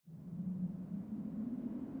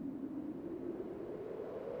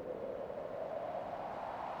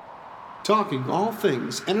talking all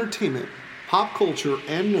things entertainment, pop culture,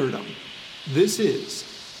 and nerdom. This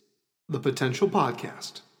is The Potential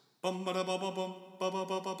Podcast.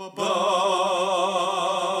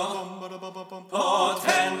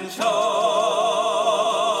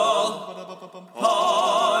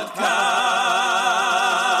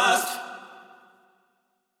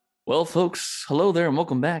 Well, folks, hello there and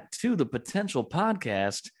welcome back to the Potential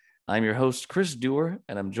Podcast. I'm your host, Chris Dewar,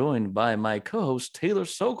 and I'm joined by my co-host, Taylor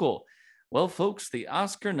Sokol. Well, folks, the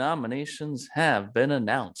Oscar nominations have been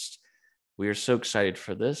announced. We are so excited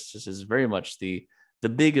for this. This is very much the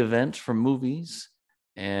big event for movies.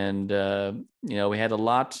 And, we had a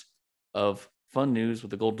lot of fun news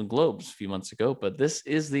with the Golden Globes a few months ago, but this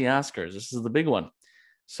is the Oscars. This is the big one.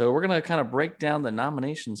 So we're going to kind of break down the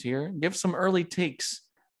nominations here and give some early takes.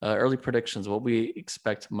 Early predictions, what we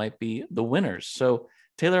expect might be the winners. So,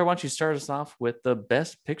 Taylor, why don't you start us off with the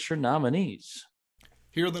Best Picture nominees?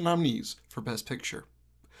 Here are the nominees for Best Picture.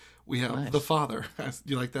 We have Nice. The Father. Do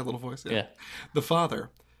you like that little voice? Yeah. The Father,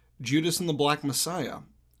 Judas and the Black Messiah,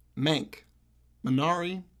 Mank,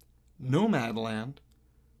 Minari, Nomadland,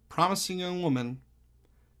 Promising Young Woman,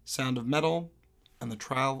 Sound of Metal, and The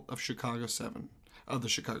Trial of Chicago 7.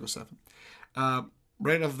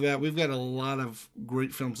 Right off the bat, we've got a lot of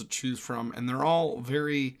great films to choose from, and they're all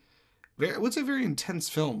very, I would say, very intense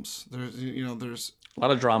films. There's A lot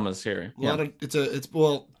of dramas here. a lot of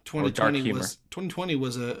 2020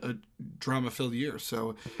 was a drama-filled year,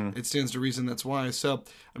 so it stands to reason that's why. So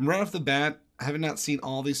I'm right off the bat, having not seen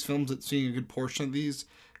all these films, but seeing a good portion of these,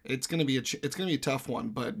 it's gonna be a tough one.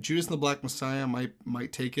 But Judas and the Black Messiah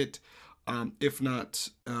might take it, if not.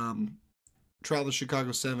 Trial of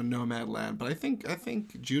Chicago 7, Nomadland, but I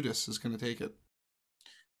think Judas is going to take it.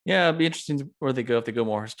 Yeah, it'd be interesting where they go, if they go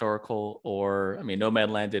more historical, or,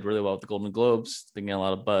 Nomadland did really well with the Golden Globes. They get a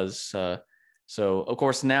lot of buzz. So, of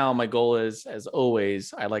course, now my goal is, as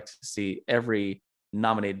always, I like to see every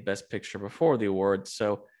nominated Best Picture before the awards.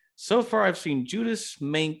 So far I've seen Judas,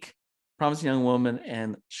 Mank, Promising Young Woman,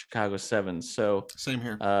 and Chicago 7. So same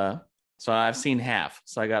here. So I've seen half.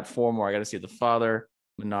 So I got 4 more. I got to see The Father,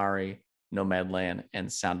 Minari, Nomadland, and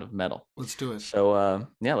Sound of Metal. Let's do it. So,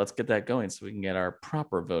 let's get that going so we can get our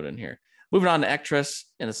proper vote in here. Moving on to actress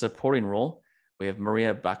in a supporting role, we have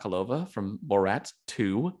Maria Bakalova from Borat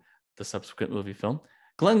 2, the subsequent movie film,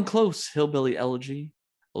 Glenn Close, Hillbilly Elegy,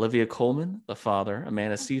 Olivia Colman, The Father,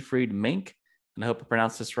 Amanda Seyfried, Mank, and I hope I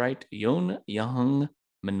pronounced this right, Yoon Young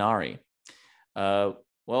Minari. Well,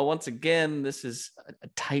 once again, this is a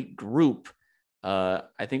tight group.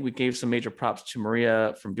 I think we gave some major props to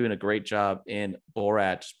Maria from doing a great job in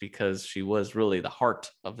Borat, just because she was really the heart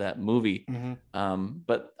of that movie. Mm-hmm.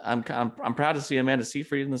 But I'm proud to see Amanda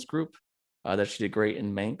Seyfried in this group. That she did great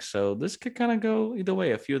in Mank. So this could kind of go either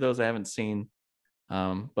way. A few of those I haven't seen,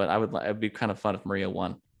 but it'd be kind of fun if Maria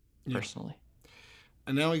won, personally.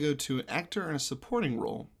 And now we go to an actor in a supporting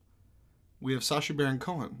role. We have Sacha Baron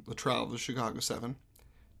Cohen, The Trial of the Chicago 7,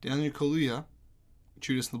 Daniel Kaluuya,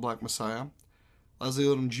 Judas and the Black Messiah, Leslie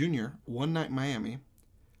Odom Jr., One Night in Miami,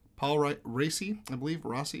 Paul Rossi,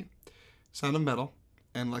 Sound of Metal,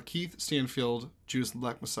 and Lakeith Stanfield, Judas and the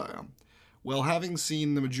Black Messiah. Well, having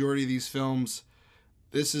seen the majority of these films,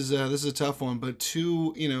 this is a tough one. But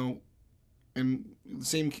two, in the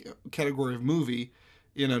same category of movie,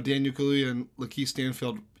 Daniel Kaluuya and Lakeith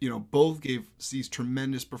Stanfield, both gave these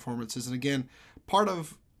tremendous performances. And again, part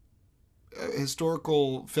of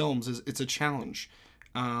historical films is it's a challenge.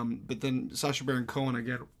 But then Sacha Baron Cohen,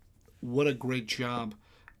 again, what a great job,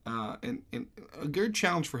 and a good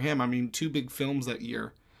challenge for him. 2 big films that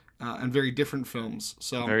year, and very different films.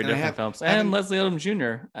 So very different films. And Leslie Odom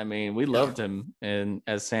Jr. We loved him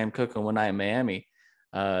as Sam Cooke in One Night in Miami.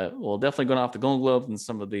 Well, definitely going off the Golden Globes and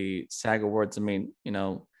some of the SAG awards.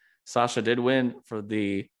 Sasha did win for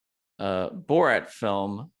the Borat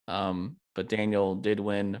film, but Daniel did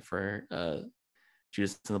win for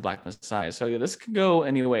Judas and the Black Messiah. So this could go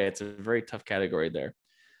any way. It's a very tough category there.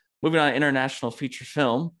 Moving on, international feature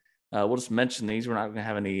film. We'll just mention these. We're not going to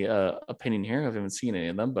have any opinion here. I haven't seen any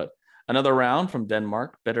of them, but Another Round from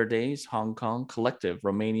Denmark, Better Days, Hong Kong, Collective,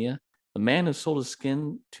 Romania, The Man Who Sold His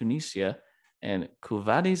Skin, Tunisia, and Quo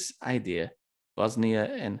Vadis Idea, Bosnia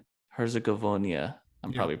and Herzegovina.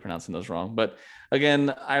 I'm probably pronouncing those wrong, but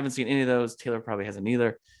again, I haven't seen any of those. Taylor probably hasn't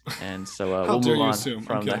either, and so we'll move on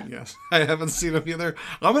from that. Yes, I haven't seen them either.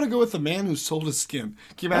 I'm gonna go with The Man Who Sold His Skin.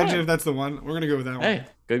 Can you imagine if that's the one? We're gonna go with that one. Hey,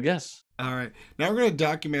 good guess. All right, now we're gonna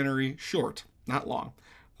documentary, short, not long.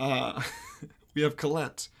 We have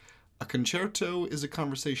Colette, A Concerto is a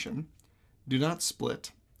Conversation, Do Not Split,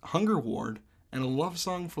 Hunger Ward, and A Love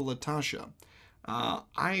Song for Latasha.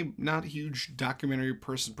 I'm not a huge documentary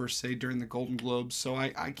person per se during the Golden Globes, so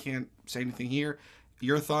I can't say anything here.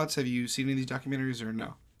 Your thoughts? Have you seen any of these documentaries or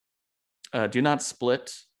no? Do Not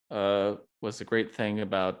Split was a great thing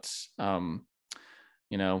about when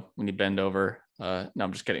you bend over. No,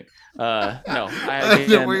 I'm just kidding. No, I I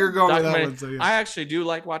know where again you're going with that documentary. one, so yeah. I actually do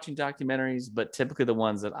like watching documentaries, but typically the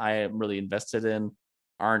ones that I am really invested in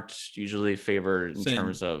aren't usually favored in Same,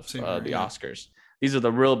 terms of same here. the Yeah. Oscars. These are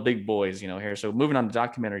the real big boys, here. So moving on to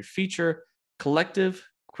documentary feature, Collective,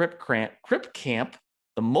 Crip Camp,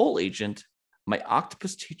 The Mole Agent, My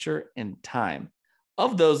Octopus Teacher, and Time.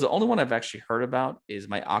 Of those, the only one I've actually heard about is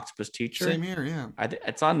My Octopus Teacher. Same here. Yeah.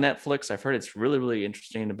 It's on Netflix. I've heard it's really, really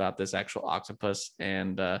interesting about this actual octopus,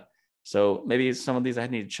 and so maybe some of these I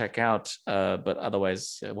need to check out. But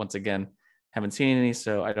otherwise, once again, haven't seen any,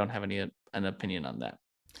 so I don't have an opinion on that.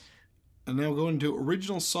 And now going to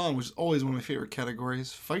original song, which is always one of my favorite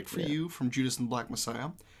categories. "Fight for Yeah, You" from Judas and the Black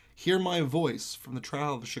Messiah. "Hear My Voice" from The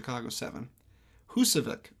Trial of the Chicago 7.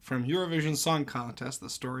 "Husavik" from Eurovision Song Contest, the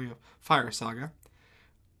story of Fire Saga.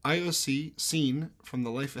 IOC "Scene" from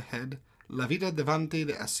The Life Ahead. "La Vida Devante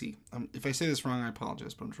de Essi." If I say this wrong, I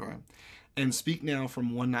apologize, but I'm trying. And "Speak Now"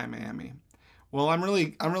 from One Night Miami. Well, I'm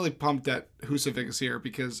really pumped that Husavik is here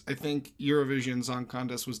because I think Eurovision Song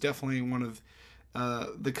Contest was definitely one of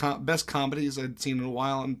the best comedies I'd seen in a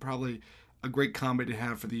while, and probably a great comedy to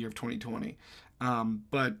have for the year of 2020.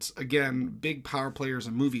 But again, big power players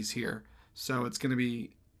and movies here, so it's gonna be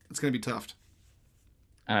tough.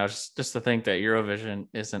 and I was just to think that Eurovision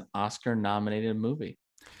is an Oscar-nominated movie.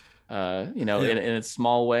 Yeah, in its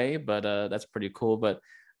small way, but that's pretty cool. But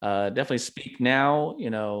definitely Speak Now,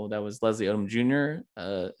 that was Leslie Odom Jr.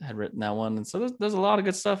 Had written that one. And so there's a lot of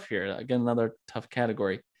good stuff here. Again, another tough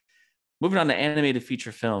category. Moving on to animated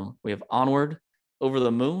feature film, we have Onward, Over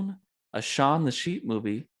the Moon, a Shaun the Sheep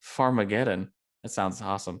movie, Farmageddon. That sounds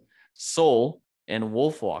awesome. Soul, and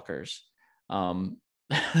Wolfwalkers. Um,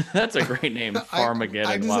 that's a great name, I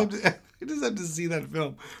Farmageddon. just have Wow. to I just have to see that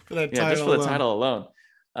film for that Yeah, just title for the alone. title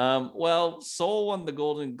alone. Well, Soul won the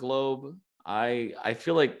Golden Globe. I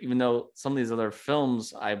feel like even though some of these other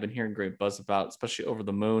films I've been hearing great buzz about, especially Over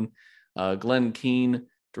the Moon, Glenn Keane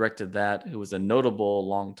directed that, who was a notable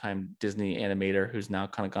longtime Disney animator who's now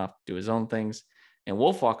kind of gone off to do his own things. And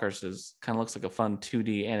Wolfwalkers is kind of looks like a fun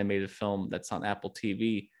 2D animated film that's on Apple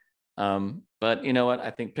TV. But you know what?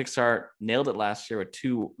 I think Pixar nailed it last year with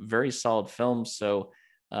two very solid films. So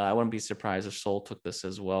I wouldn't be surprised if Soul took this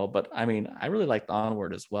as well. But I mean, I really liked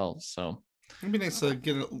Onward as well. So It'd be nice to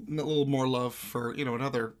get a little more love for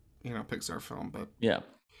another Pixar film. But yeah,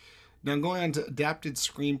 now going on to adapted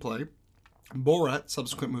screenplay, Borat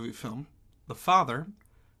subsequent movie film, The Father,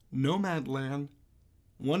 Nomadland,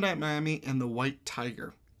 One Night Miami, and The White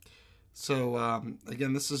Tiger. So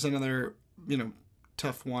again, this is another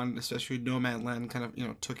tough one, especially Nomadland kind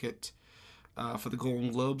of took it for the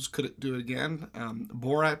Golden Globes. Could it do it again?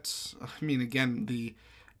 Borat. I mean, again, the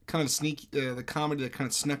kind of the comedy that kind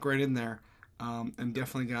of snuck right in there, and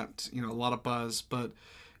definitely got a lot of buzz. But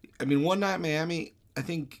I mean, One Night Miami, I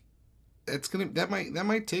think that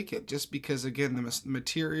might take it just because again the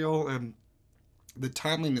material and the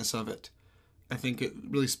timeliness of it. I think it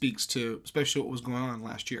really speaks to especially what was going on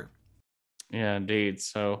last year. yeah, indeed.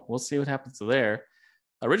 So we'll see what happens there.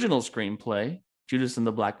 Original screenplay: Judas and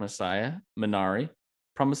the Black Messiah, Minari,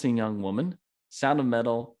 Promising Young Woman, Sound of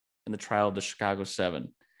Metal, and The Trial of the Chicago 7. I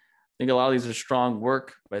think a lot of these are strong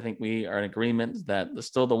work, but I think we are in agreement that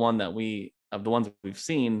still the one that of the ones that we've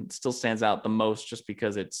seen still stands out the most just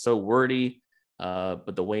because it's so wordy.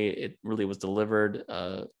 But the way it really was delivered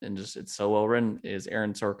and just it's so well written is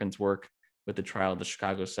Aaron Sorkin's work with The Trial of the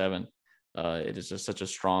Chicago 7. It is just such a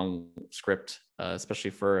strong script,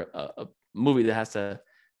 especially for a movie that has to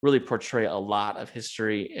really portray a lot of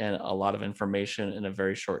history and a lot of information in a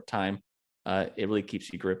very short time. It really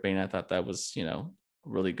keeps you gripping. I thought that was,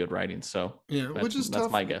 really good writing. So Yeah, which is that's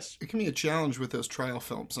tough. my guess. It can be a challenge with those trial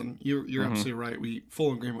films, and you're Hmm. absolutely right. We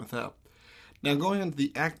full agreement with that. Now going into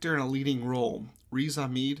the actor in a leading role, Riz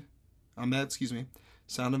Ahmed, excuse me,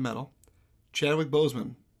 Sound of Metal, Chadwick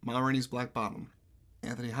Boseman, Ma Rainey's Black Bottom,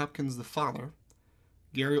 Anthony Hopkins, The Father,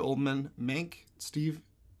 Gary Oldman, Mank,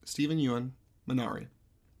 Stephen Ewan, Minari.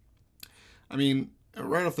 I mean,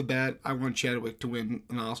 right off the bat, I want Chadwick to win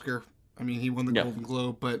an Oscar. I mean, he won the Yep. Golden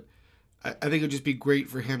Globe, but I think it would just be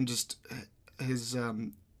great for him, just his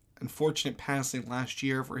unfortunate passing last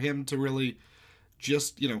year, for him to really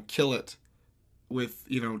just, kill it with,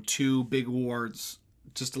 two big awards,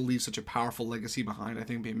 just to leave such a powerful legacy behind. I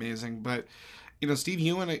think would be amazing. But, Steve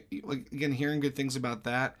Ewan, like, again, hearing good things about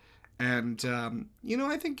that. And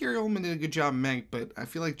I think Gary Oldman did a good job in Mank, but I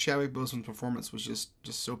feel like Chadwick Boseman's performance was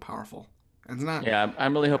just so powerful. And it's not. Yeah,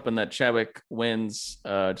 I'm really hoping that Chadwick wins,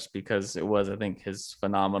 just because it was, I think, his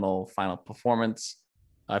phenomenal final performance.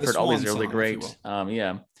 I've The heard all these swan are really song, if you great. will.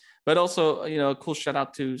 Yeah, but also, a cool shout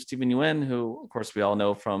out to Stephen Yuen, who, of course, we all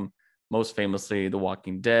know from most famously The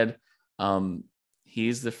Walking Dead. Um,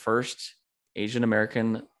 he's the first Asian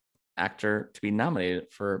American actor to be nominated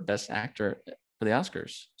for Best Actor for the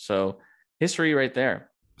Oscars. So history right there.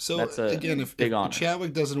 So That's a again, if big honor.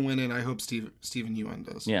 Chadwick doesn't win it, I hope Stephen Ewan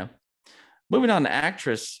does. Yeah. Moving on to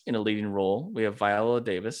actress in a leading role, we have Viola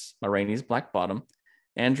Davis, Ma Rainey's Black Bottom,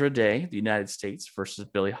 Andra Day, The United States versus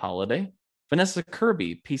Billie Holiday, Vanessa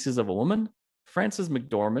Kirby, Pieces of a Woman, Frances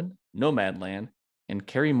McDormand, Nomadland, and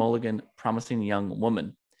Carey Mulligan, Promising Young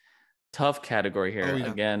Woman. Tough category Oh here.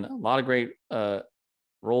 yeah. Again, a lot of great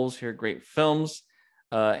roles here, great films.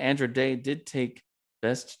 Andra Day did take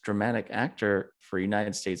Best Dramatic Actor for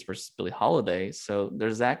United States versus Billie Holiday, so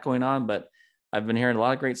there's that going on. But I've been hearing a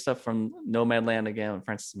lot of great stuff from Nomadland again with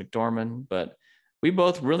Frances McDormand. But we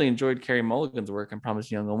both really enjoyed Carey Mulligan's work in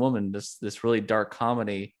Promising Young Woman. This really dark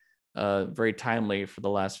comedy, very timely for the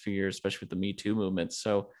last few years, especially with the Me Too movement.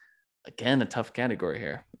 So again, a tough category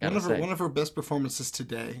here. One Gotta of her say. one of her best performances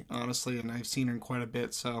today, honestly, and I've seen her in quite a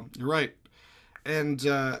bit. So you're right. And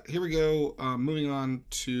here we go. Moving on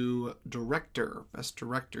to director, best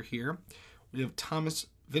director here. We have Thomas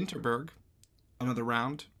Vinterberg, Another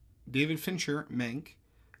Round, David Fincher, Mank,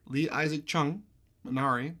 Lee Isaac Chung,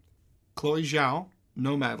 Minari, Chloe Zhao,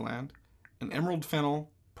 Nomadland, and Emerald Fennell,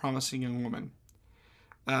 Promising Young Woman.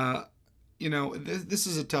 Uh, this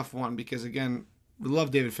is a tough one because again, we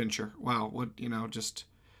love David Fincher. Wow, what just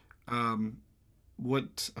um,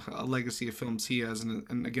 what a legacy of films he has,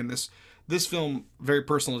 and again, this film very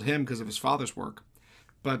personal to him because of his father's work.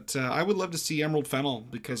 But I would love to see Emerald Fennell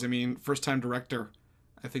because I mean, first time director.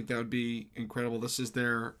 I think that would be incredible. This is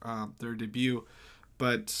their debut,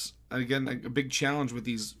 but again, a big challenge with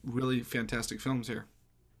these really fantastic films here.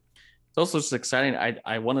 It's also just exciting.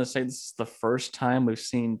 I want to say this is the first time we've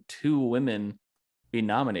seen two women be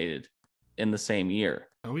nominated in the same year.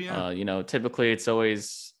 Oh yeah, Typically it's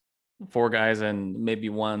always four guys and maybe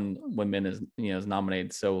one woman is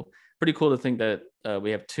nominated. So pretty cool to think that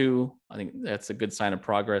we have two. I think that's a good sign of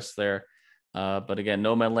progress there. But again,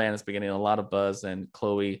 Nomadland is beginning a lot of buzz, and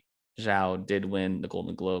Chloe Zhao did win the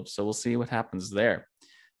Golden Globe. So we'll see what happens there.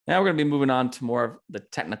 Now we're going to be moving on to more of the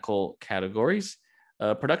technical categories.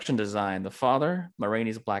 Production design: The Father, Ma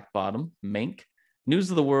Rainey's Black Bottom, Mank, News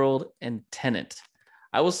of the World, and Tenet.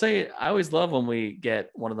 I will say I always love when we get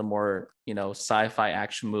one of the more sci-fi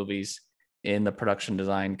action movies in the production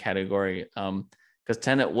design category. Because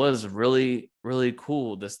Tenet was really really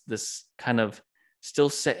cool. This kind of still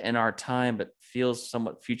set in our time, but feels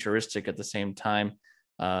somewhat futuristic at the same time.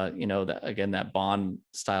 That Bond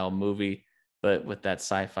style movie, but with that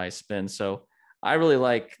sci-fi spin. So I really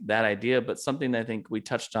like that idea. But something I think we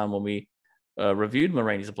touched on when we reviewed Ma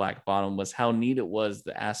Rainey's Black Bottom was how neat it was,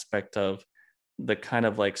 the aspect of the kind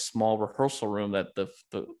of like small rehearsal room that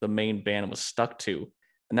the main band was stuck to.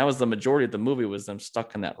 And that was the majority of the movie, was them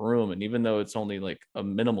stuck in that room. And even though it's only like a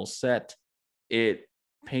minimal set, it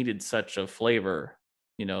painted such a flavor,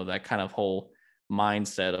 that kind of whole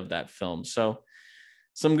mindset of that film. So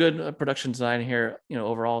some good production design here,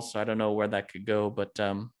 overall. So I don't know where that could go, but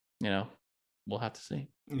we'll have to see.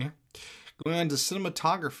 yeah. Going on to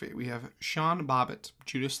cinematography, we have Sean Bobbitt,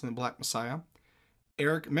 Judas and the Black Messiah,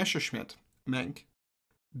 Eric Messerschmidt, Mank,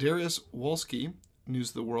 Darius Wolski, News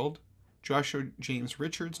of the World, Joshua James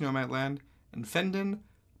Richards, Nomadland, and Fendon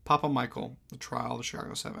Papa Michael, The Trial of the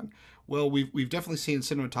Chicago 7. Well, we've definitely seen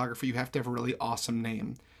cinematography. You have to have a really awesome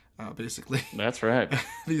name, basically. That's right.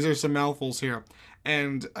 These are some mouthfuls here.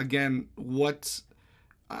 And again, what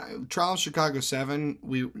Trial of Chicago 7,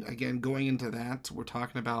 going into that, we're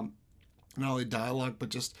talking about not only dialogue, but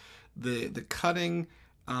just the cutting,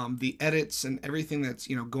 the edits, and everything that's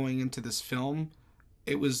going into this film.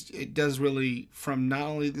 It does really, from not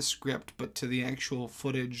only the script but to the actual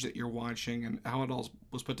footage that you're watching and how it all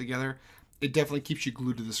was put together. It definitely keeps you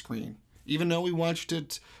glued to the screen. Even though we watched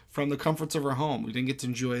it from the comforts of our home, we didn't get to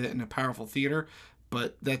enjoy it in a powerful theater,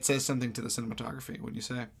 but that says something to the cinematography. Wouldn't you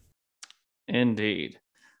say? Indeed.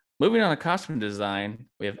 Moving on to costume design,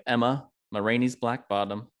 we have Emma, Ma Rainey's Black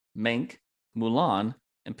Bottom, Mank, Mulan,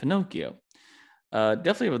 and Pinocchio.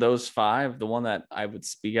 Definitely of those five, the one that I would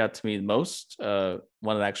speak out to me the most,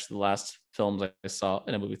 one of actually the last films I saw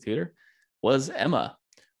in a movie theater, was Emma.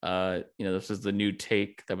 This is the new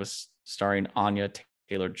take that was starring Anya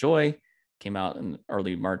Taylor-Joy. Came out in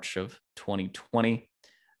early March of 2020.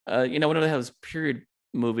 Whenever they have this period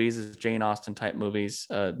movies, as Jane Austen type movies.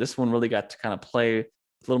 This one really got to kind of play a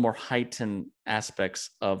little more heightened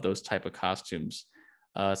aspects of those type of costumes.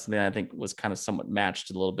 Something I think was kind of somewhat matched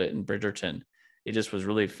a little bit in Bridgerton. It just was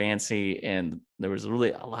really fancy, and there was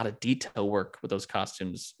really a lot of detail work with those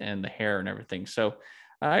costumes and the hair and everything. So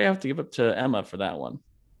I have to give it to Emma for that one.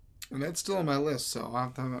 And that's still on my list, so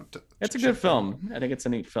I'll have to It's a good check that one. film. I think it's a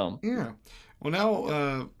neat film. Yeah. Well,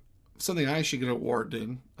 now something I should get awarded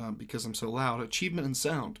in because I'm so loud. Achievement in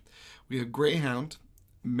sound. We have Greyhound,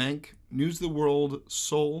 Mank, News of the World,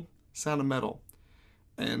 Soul, Sound of Metal.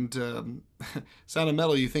 And Sound of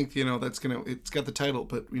Metal, you think, that's it's got the title,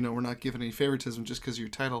 but, we're not giving any favoritism just because of your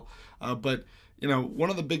title. But, one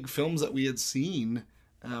of the big films that we had seen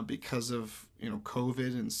because of,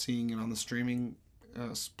 COVID and seeing it on the streaming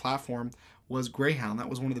platform was Greyhound. That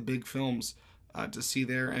was one of the big films to see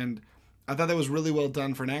there. And I thought that was really well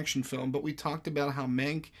done for an action film. But we talked about how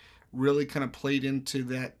Mank really kind of played into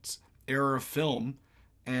that era of film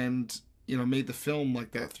and made the film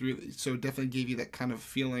like that through. So it definitely gave you that kind of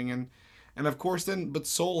feeling. And of course but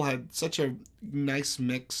Soul had such a nice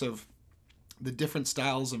mix of the different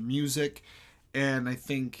styles of music, and I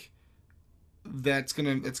think that's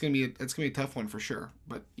gonna be a tough one for sure.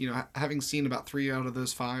 But having seen about 3 out of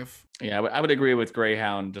those 5. Yeah, I would agree with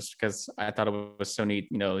Greyhound just because I thought it was so neat.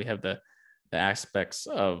 You have the aspects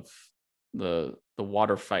of the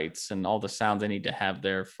water fights and all the sounds they need to have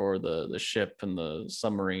there for the ship and the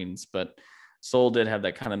submarines. But Soul did have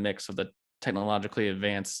that kind of mix of the technologically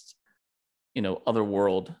advanced, other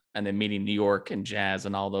world, and then meeting New York and jazz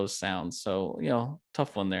and all those sounds. So,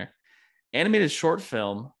 tough one there. Animated short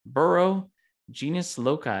film, Burrow, Genius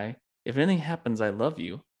Loci, If Anything Happens, I Love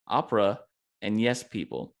You, Opera, and Yes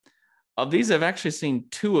People. Of these, I've actually seen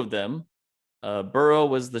 2 of them. Burrow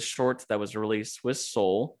was the short that was released with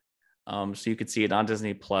Soul. So you could see it on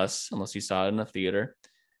Disney Plus, unless you saw it in a theater.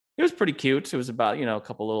 It was pretty cute. It was about, a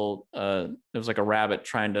couple little, it was like a rabbit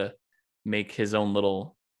trying to make his own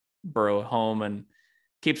little burrow home, and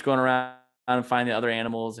keeps going around and finding the other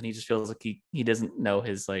animals. And he just feels like he doesn't know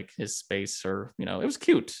his space, or, it was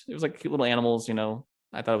cute. It was like cute little animals,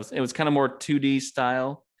 I thought it was kind of more 2D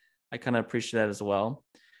style. I kind of appreciate that as well.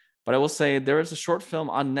 But I will say there is a short film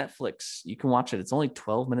on Netflix. You can watch it. It's only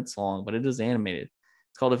 12 minutes long, but it is animated.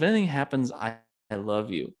 It's called If Anything Happens, I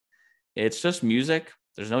Love You. It's just music.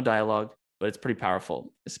 There's no dialogue, but it's pretty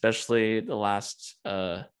powerful, especially the last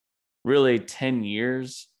really 10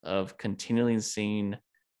 years of continually seeing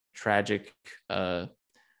tragic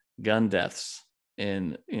gun deaths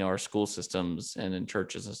in our school systems and in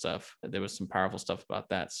churches and stuff. There was some powerful stuff about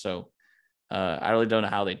that. So I really don't know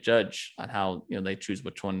how they judge on how they choose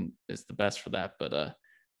which one is the best for that, but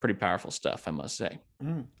pretty powerful stuff, I must say.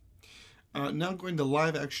 Mm. Now going to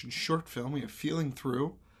live action short film, we have Feeling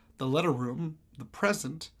Through, The Letter Room, The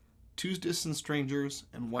Present, Two Distant Strangers,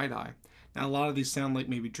 and White Eye. Now a lot of these sound like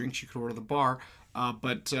maybe drinks you could order at the bar,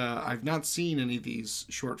 but I've not seen any of these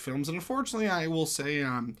short films, and unfortunately I will say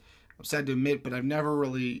I'm sad to admit, but I've never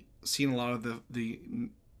really seen a lot of the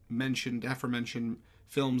aforementioned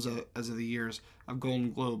films as of the years of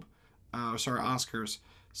Golden Globe, Oscars.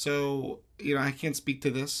 So I can't speak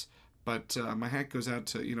to this, but my hat goes out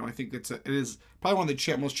to I think it is probably one of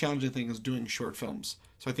the most challenging things is doing short films.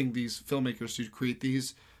 So I think these filmmakers who create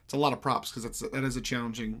these, it's a lot of props because that is a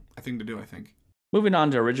challenging thing to do, I think. Moving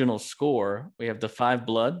on to original score, we have The Five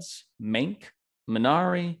Bloods, Mank,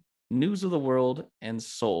 Minari, News of the World, and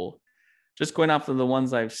Soul. Just going off of the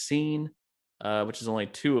ones I've seen, which is only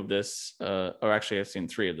 2 of this, or actually I've seen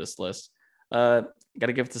 3 of this list. Got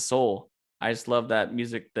to give it to Soul. I just love that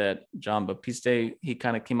music that John Baptiste, he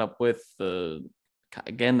kind of came up with.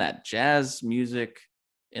 Again, that jazz music,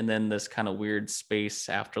 and then this kind of weird space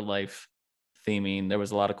afterlife theming. There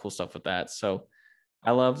was a lot of cool stuff with that. So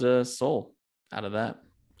I loved Soul out of that.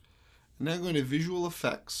 Now going to visual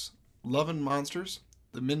effects. Love and Monsters,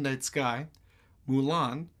 The Midnight Sky,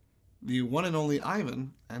 Mulan, The One and Only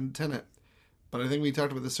Ivan, and Tenet. But I think we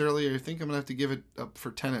talked about this earlier. I think I'm going to have to give it up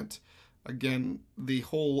for Tenet. Again, the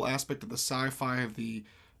whole aspect of the sci-fi of the,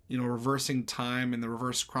 reversing time and the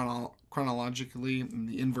reverse chronologically and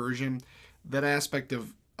the inversion, that aspect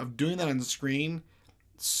of doing that on the screen,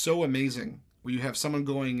 so amazing. Where you have someone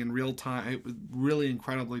going in real time, it was really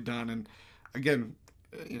incredibly done. And again,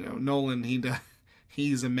 Nolan,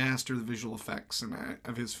 he's a master of the visual effects and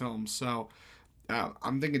of his films. So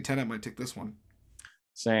I'm thinking Tenet might take this one.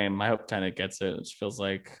 Same. I hope Tenet gets it. It feels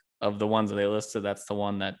like of the ones that they listed, that's the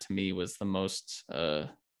one that to me was the most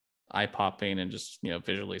eye-popping and just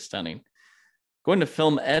visually stunning. Going to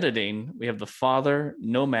film editing, we have The Father,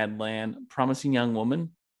 Nomadland, Promising Young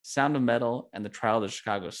Woman, Sound of Metal, and The Trial of the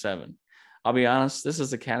Chicago 7. I'll be honest, this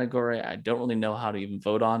is a category I don't really know how to even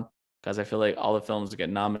vote on because I feel like all the films that get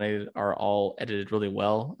nominated are all edited really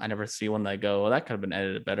well. I never see one that I go, well, that could have been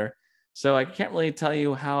edited better. So I can't really tell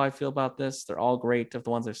you how I feel about this. They're all great of the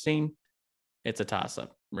ones I've seen. It's a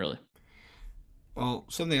toss-up, really. Well,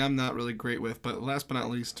 something I'm not really great with, but last but not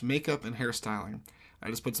least, makeup and hairstyling. I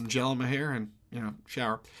just put some gel in my hair and,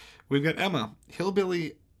 shower. We've got Emma,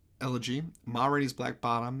 Hillbilly Elegy, Ma Rainey's Black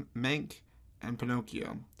Bottom, Mank, and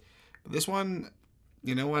Pinocchio. But this one,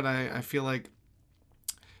 you know what? I feel like,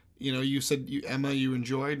 you said Emma you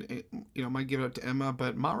enjoyed. Might give it up to Emma,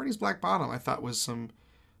 but Ma Rainey's Black Bottom I thought was some.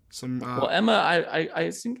 Well, Emma,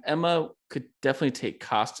 I think Emma could definitely take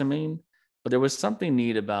costuming, but there was something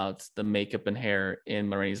neat about the makeup and hair in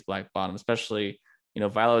Ma Rainey's Black Bottom, especially,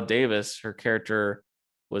 Viola Davis, her character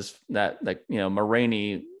was that, like, Ma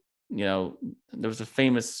Rainey, there was a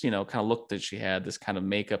famous, kind of look that she had, this kind of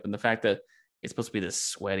makeup, and the fact that it's supposed to be this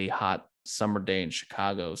sweaty, hot summer day in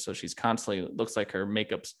Chicago. So she's constantly, looks like her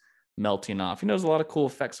makeup's melting off. There's a lot of cool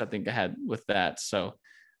effects I think I had with that. So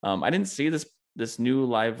I didn't see this new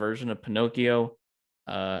live version of Pinocchio.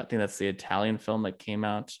 I think that's the Italian film that came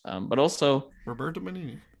out. But also Roberto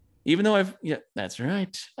Benigni. Even though that's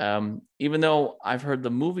right. Even though I've heard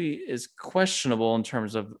the movie is questionable in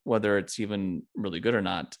terms of whether it's even really good or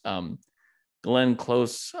not. Glenn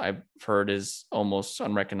Close, I've heard, is almost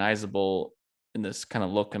unrecognizable in this kind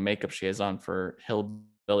of look and makeup she has on for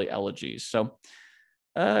Hillbilly Elegy. So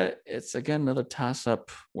it's again another toss-up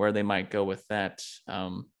where they might go with that.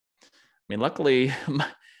 Luckily,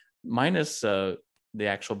 minus the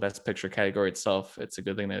actual Best Picture category itself, it's a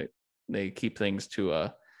good thing that they keep things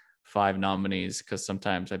to 5 nominees, because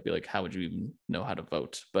sometimes I'd be like, how would you even know how to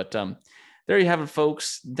vote? But there you have it,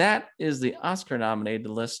 folks. That is the Oscar-nominated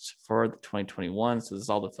list for the 2021. So this is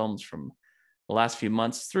all the films from the last few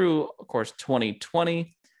months through, of course,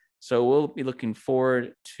 2020. So we'll be looking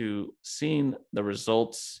forward to seeing the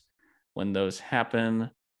results when those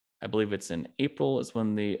happen. I believe it's in April is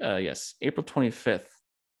when April 25th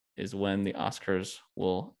is when the Oscars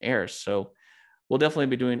will air. So we'll definitely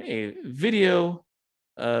be doing a video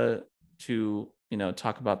to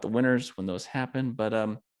talk about the winners when those happen.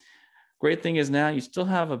 But great thing is now you still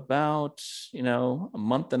have about a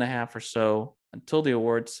month and a half or so until the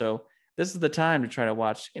awards. So this is the time to try to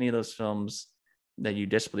watch any of those films that you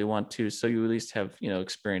desperately want to, so you at least have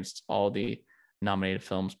experienced all the nominated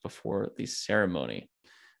films before the ceremony.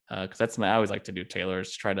 Because that's what I always like to do, Taylor,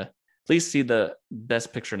 is try to at least see the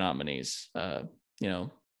Best Picture nominees. And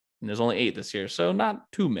there's only 8 this year, so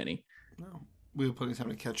not too many. No, we have plenty of time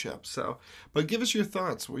to catch up. So, but give us your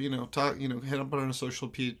thoughts. Well, talk. Head up on our social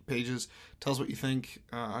pages. Tell us what you think.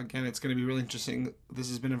 Again, it's going to be really interesting. This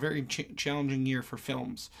has been a very challenging year for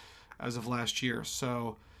films as of last year.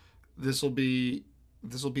 So, this will be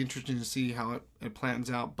interesting to see how it plans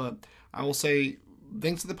out. But I will say,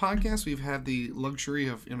 thanks to the podcast, we've had the luxury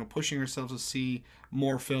of pushing ourselves to see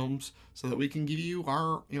more films so that we can give you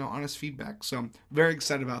our honest feedback. So I'm very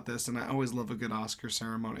excited about this, and I always love a good Oscar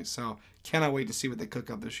ceremony. So cannot wait to see what they cook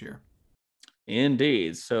up this year.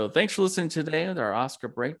 Indeed. So thanks for listening today with our Oscar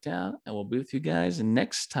breakdown, and we'll be with you guys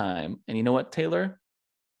next time. And you know what, Taylor?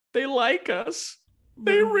 They like us.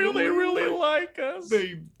 They really, really like us.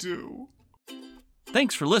 They do.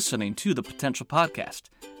 Thanks for listening to The Potential Podcast.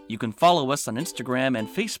 You can follow us on Instagram and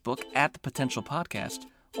Facebook at The Potential Podcast,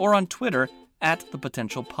 or on Twitter at The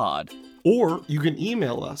Potential Pod. Or you can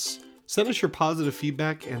email us. Send us your positive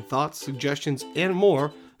feedback and thoughts, suggestions, and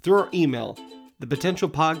more through our email,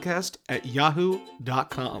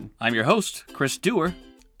 thepotentialpodcast@yahoo.com. I'm your host, Chris Dewar.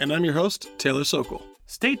 And I'm your host, Taylor Sokol.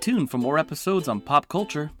 Stay tuned for more episodes on pop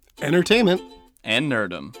culture, entertainment, and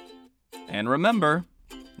nerdom. And remember,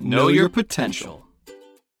 know your potential.